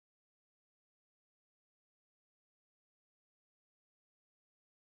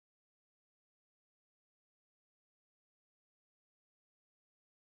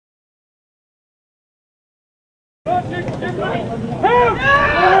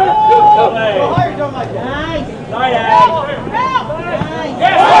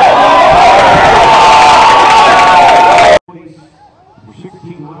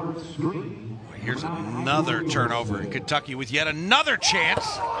Here's another turnover in Kentucky with yet another chance.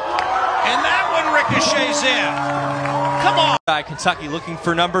 And that one ricochets in. Come on. Kentucky looking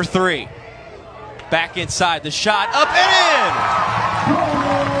for number 3. Back inside, the shot up and in.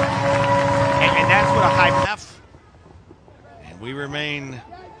 And that's what a high enough. And we remain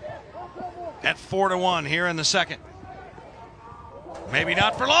at 4-1 here in the second. Maybe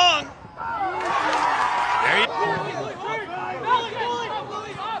not for long. There you go.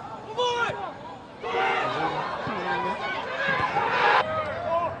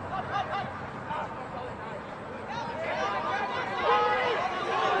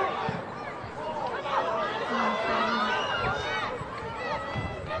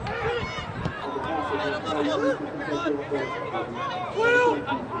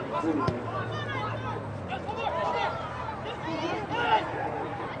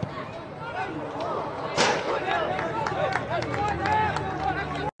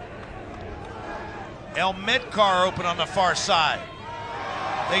 El Midcar open on the far side.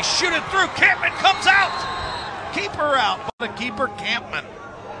 They shoot it through. Campman comes out. Keeper out. But a keeper, Campman.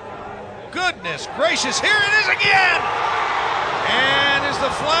 Goodness gracious. Here it is again. And is the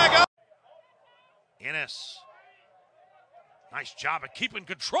flag up? Ennis. Nice job of keeping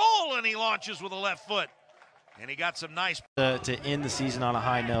control, and he launches with a left foot. And he got some nice. To end the season on a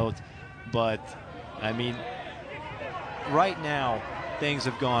high note, but I mean, right now things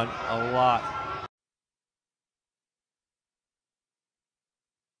have gone a lot.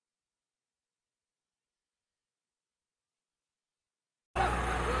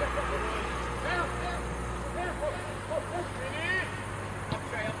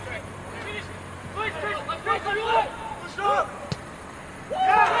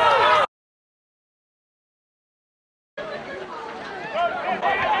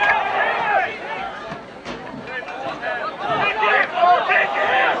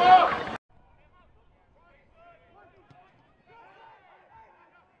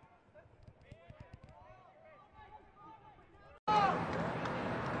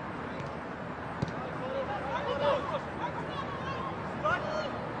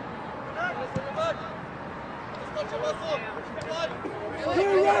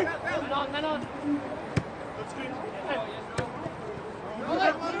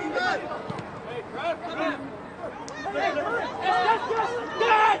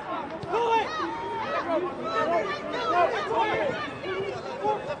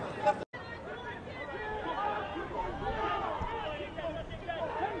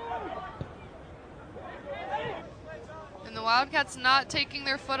 And the Wildcats not taking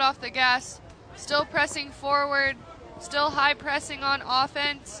their foot off the gas, still pressing forward, still high pressing on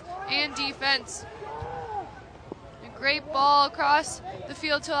offense and defense. A great ball across the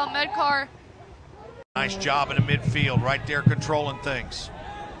field to El Midcar. Nice job in the midfield, right there controlling things.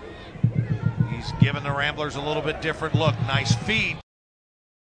 He's giving the Ramblers a little bit different look. Nice feed.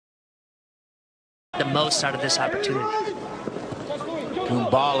 The most out of this opportunity.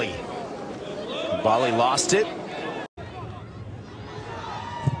 Kumbali lost it.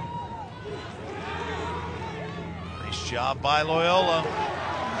 Nice job by Loyola.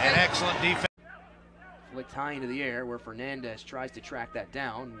 And excellent defense. Flicked high into the air where Fernandez tries to track that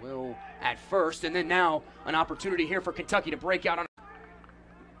down. Will at first, and then now an opportunity here for Kentucky to break out on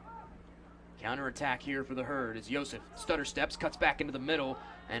counterattack here for the Herd as Joseph stutter steps, cuts back into the middle,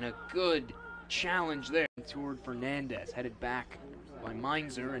 and a good challenge there toward Fernandez, headed back by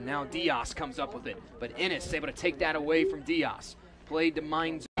Meinzer, and now Diaz comes up with it, but Ennis is able to take that away from Diaz. Played to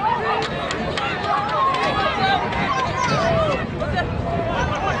Meinzer.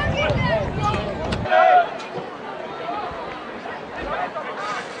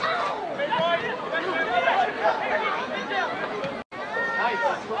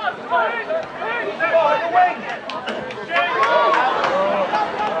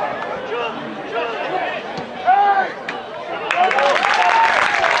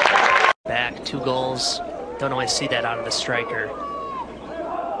 Back 2 goals. Don't always see that out of the striker.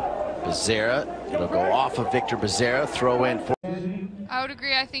 Becerra, it'll go off of Victor Becerra, throw in for. I would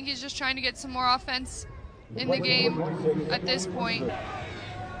agree. I think he's just trying to get some more offense in the game at this point.